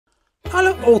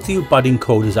Hello all to you budding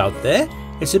coders out there.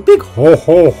 It's a big ho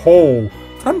ho ho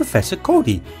from Professor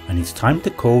Cody, and it's time to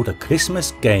code a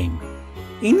Christmas game.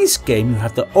 In this game you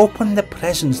have to open the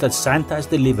presents that Santa has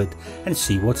delivered and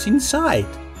see what's inside.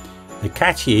 The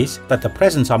catch is that the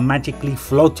presents are magically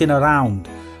floating around,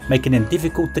 making them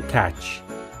difficult to catch.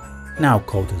 Now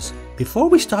coders, before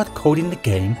we start coding the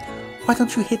game, why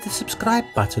don't you hit the subscribe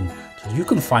button so you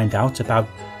can find out about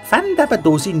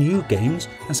fandabadozy new games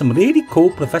and some really cool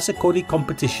Professor Cody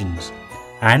competitions.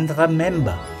 And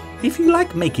remember, if you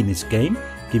like making this game,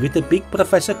 give it a big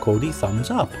Professor Cody thumbs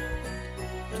up.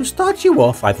 To start you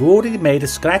off, I've already made a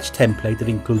scratch template that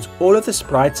includes all of the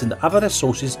sprites and other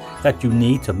resources that you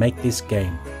need to make this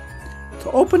game.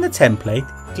 To open the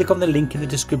template, click on the link in the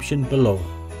description below.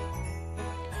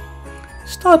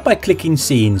 Start by clicking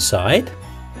See Inside.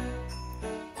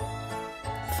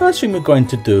 First thing we're going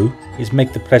to do is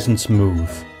make the presents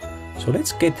move. So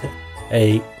let's get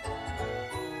a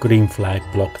green flag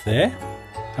block there,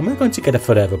 and we're going to get a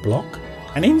forever block,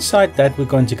 and inside that we're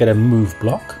going to get a move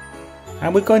block,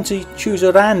 and we're going to choose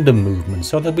a random movement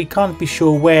so that we can't be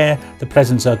sure where the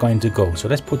presents are going to go. So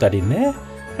let's put that in there,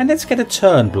 and let's get a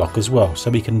turn block as well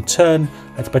so we can turn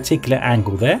at a particular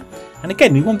angle there. And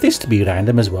again, we want this to be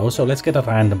random as well, so let's get a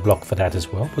random block for that as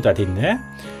well, put that in there.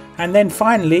 And then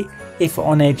finally, if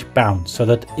on edge bounce, so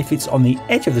that if it's on the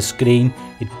edge of the screen,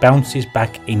 it bounces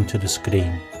back into the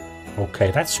screen.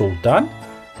 Okay, that's all done.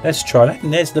 Let's try that.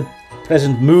 And there's the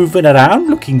present moving around,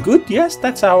 looking good. Yes,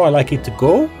 that's how I like it to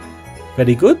go.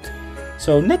 Very good.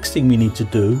 So next thing we need to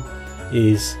do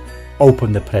is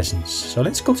open the presents. So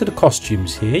let's go to the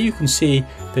costumes here. You can see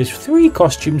there's 3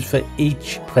 costumes for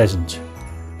each present.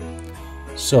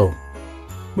 So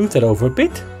move that over a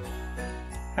bit.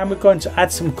 And we're going to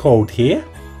add some code here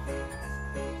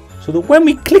so that when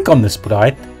we click on the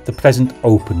sprite, the present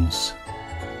opens.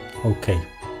 Okay,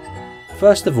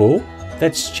 first of all,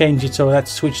 let's change it so that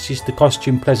switches to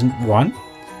costume present 1,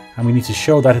 and we need to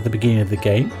show that at the beginning of the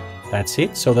game. That's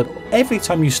it, so that every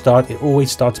time you start, it always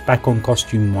starts back on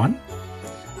costume 1.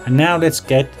 And now let's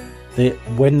get the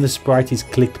when the sprite is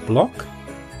clicked block.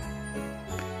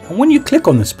 And when you click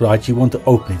on the sprite, you want to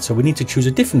open it, so we need to choose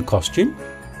a different costume.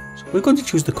 So we're going to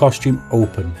choose the costume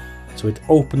open, so it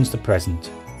opens the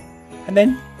present. And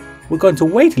then we're going to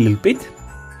wait a little bit,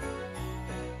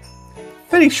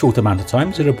 very short amount of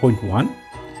time, 0.1,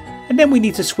 and then we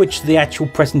need to switch the actual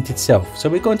present itself. So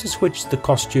we're going to switch the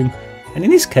costume, and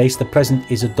in this case the present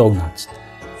is a donut.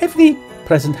 Every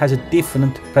present has a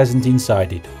different present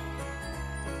inside it.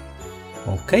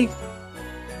 Okay,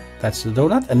 that's the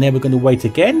donut, and then we're going to wait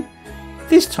again.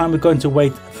 This time we're going to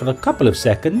wait for a couple of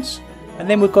seconds, and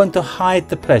then we're going to hide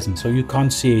the present so you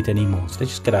can't see it anymore. So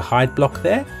let's just get a hide block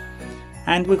there,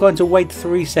 and we're going to wait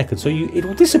 3 seconds. So it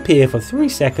will disappear for 3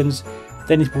 seconds,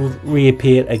 then it will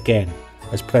reappear again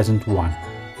as present 1.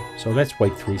 So let's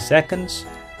wait 3 seconds,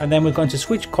 and then we're going to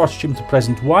switch costume to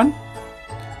present 1.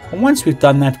 And once we've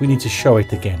done that, we need to show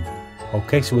it again.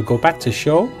 Okay, so we'll go back to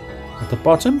show at the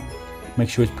bottom, make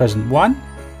sure it's present 1,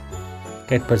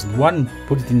 get present 1,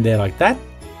 put it in there like that.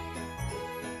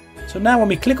 So now when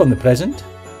we click on the present,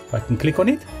 if I can click on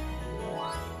it,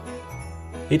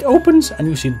 it opens and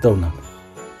you see the donut.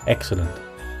 Excellent.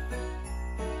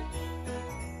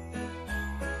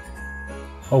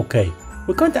 Okay,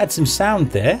 we're going to add some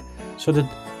sound there so that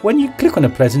when you click on a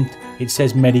present, it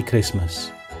says Merry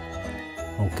Christmas.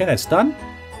 Okay, that's done.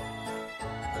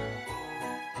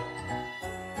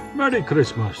 Merry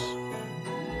Christmas.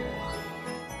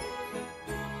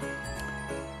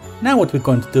 Now what we're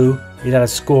going to do is add a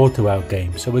score to our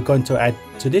game. So we're going to add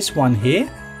to this one here,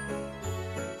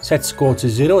 set score to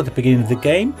 0 at the beginning of the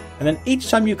game, and then each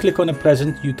time you click on a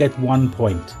present you get 1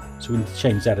 point. So we need to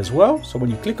change that as well. So when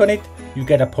you click on it, you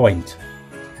get a point.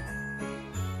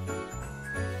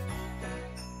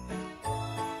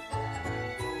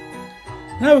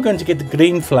 Now we're going to get the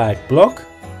green flag block.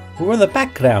 We're on the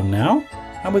background now,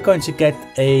 and we're going to get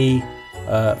a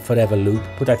forever loop.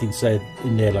 Put that inside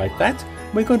in there like that.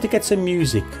 We're going to get some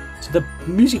music. So the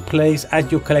music plays as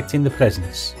you're collecting the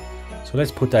presents. So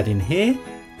let's put that in here.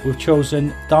 We've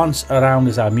chosen Dance Around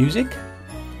as our music.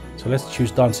 So let's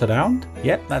choose Dance Around.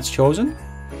 Yep, that's chosen.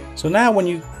 So now when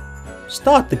you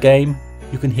start the game,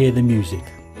 you can hear the music.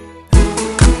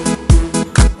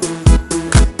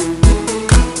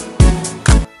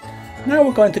 Now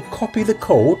we're going to copy the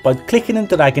code by clicking and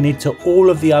dragging it to all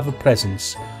of the other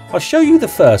presents. I'll show you the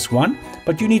first one,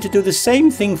 but you need to do the same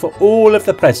thing for all of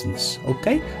the presents.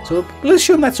 Okay, so we'll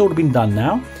assume that's all been done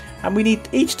now, and we need,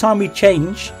 each time we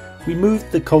change, we move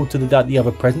the code to the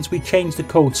other presents, we change the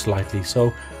code slightly.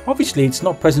 So Obviously it's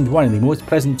not present 1 anymore, it's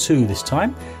present 2 this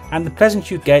time, and the present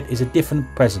you get is a different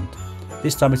present.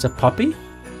 This time it's a puppy.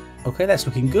 Okay, that's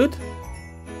looking good.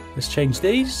 Let's change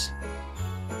these.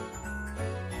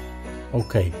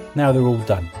 Okay, now they're all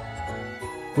done.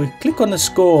 We click on the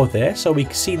score there so we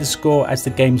can see the score as the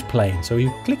game's playing. So we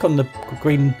click on the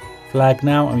green flag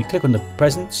now and we click on the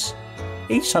presents.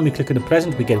 Each time we click on the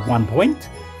present we get 1 point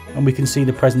and we can see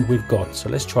the present we've got. So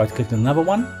let's try to click on another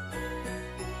one.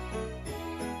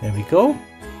 There we go.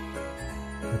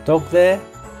 The dog there.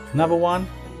 Another one.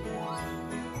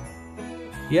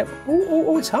 Yep.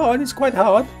 Oh, it's hard. It's quite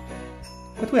hard.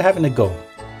 But we're having a go.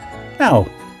 Now,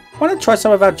 I want to try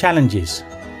some of our challenges.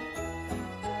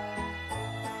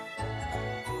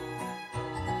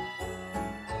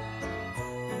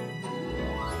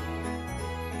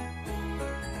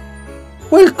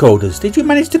 Well, coders, did you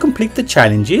manage to complete the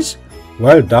challenges?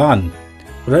 Well done.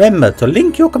 Remember to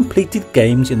link your completed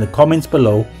games in the comments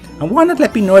below, and why not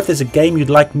let me know if there's a game you'd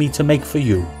like me to make for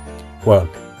you. Well,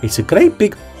 it's a great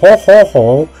big ho ho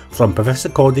ho from Professor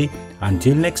Cody.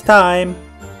 Until next time.